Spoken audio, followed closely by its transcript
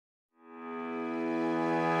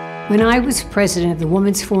When I was president of the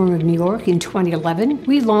Women's Forum of New York in 2011,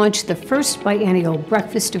 we launched the first biennial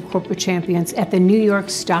Breakfast of Corporate Champions at the New York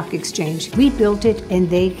Stock Exchange. We built it and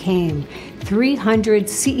they came. 300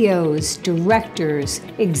 CEOs, directors,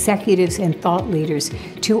 executives, and thought leaders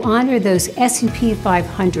to honor those S&P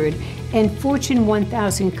 500 and Fortune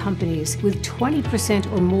 1000 companies with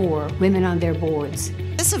 20% or more women on their boards.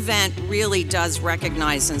 This event really does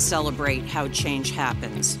recognize and celebrate how change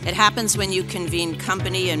happens. It happens when you convene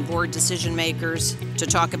company and board decision makers to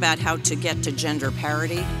talk about how to get to gender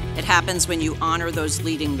parity. It happens when you honor those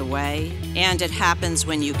leading the way. And it happens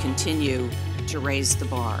when you continue to raise the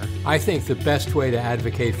bar. I think the best way to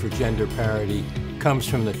advocate for gender parity comes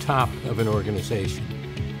from the top of an organization.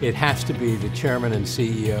 It has to be the chairman and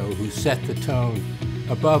CEO who set the tone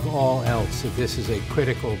above all else that this is a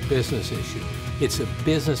critical business issue. It's a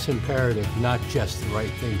business imperative, not just the right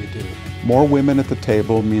thing to do. More women at the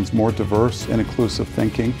table means more diverse and inclusive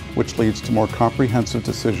thinking, which leads to more comprehensive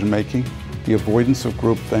decision making, the avoidance of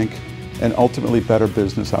groupthink, and ultimately better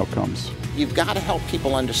business outcomes. You've got to help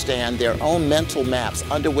people understand their own mental maps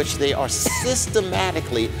under which they are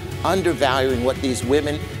systematically undervaluing what these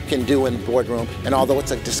women can do in the boardroom. And although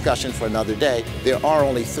it's a discussion for another day, there are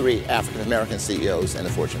only 3 African American CEOs in the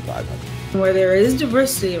Fortune 500. Where there is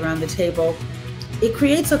diversity around the table, it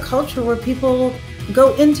creates a culture where people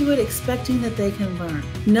go into it expecting that they can learn,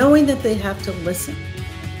 knowing that they have to listen,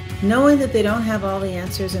 knowing that they don't have all the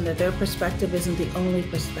answers and that their perspective isn't the only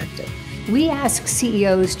perspective. We ask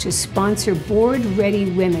CEOs to sponsor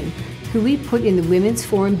board-ready women who we put in the Women's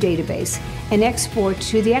Forum database and export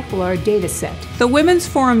to the Equilar data set. The Women's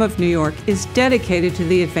Forum of New York is dedicated to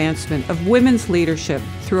the advancement of women's leadership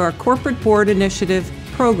through our corporate board initiative,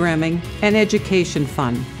 programming, and education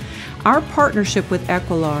fund. Our partnership with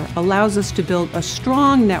Equilar allows us to build a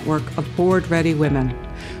strong network of board-ready women.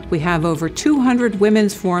 We have over 200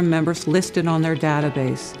 Women's Forum members listed on their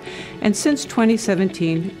database, and since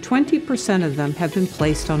 2017, 20% of them have been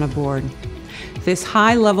placed on a board. This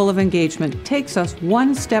high level of engagement takes us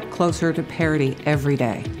one step closer to parity every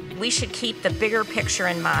day. We should keep the bigger picture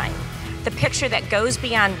in mind, the picture that goes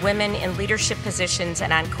beyond women in leadership positions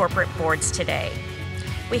and on corporate boards today.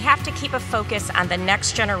 We have to keep a focus on the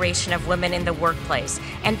next generation of women in the workplace,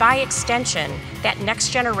 and by extension, that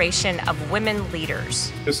next generation of women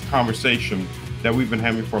leaders. This conversation that we've been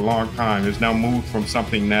having for a long time has now moved from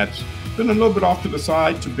something that's been a little bit off to the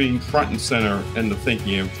side to being front and center in the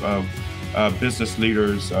thinking of business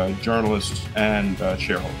leaders, journalists, and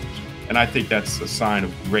shareholders. And I think that's a sign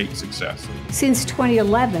of great success. Since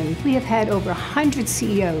 2011, we have had over 100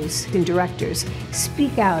 CEOs and directors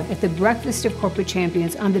speak out at the Breakfast of Corporate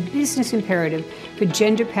Champions on the business imperative for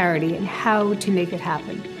gender parity and how to make it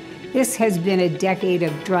happen. This has been a decade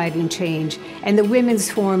of driving change, and the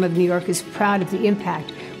Women's Forum of New York is proud of the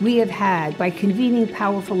impact we have had by convening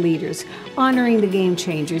powerful leaders, honoring the game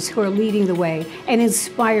changers who are leading the way, and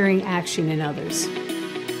inspiring action in others.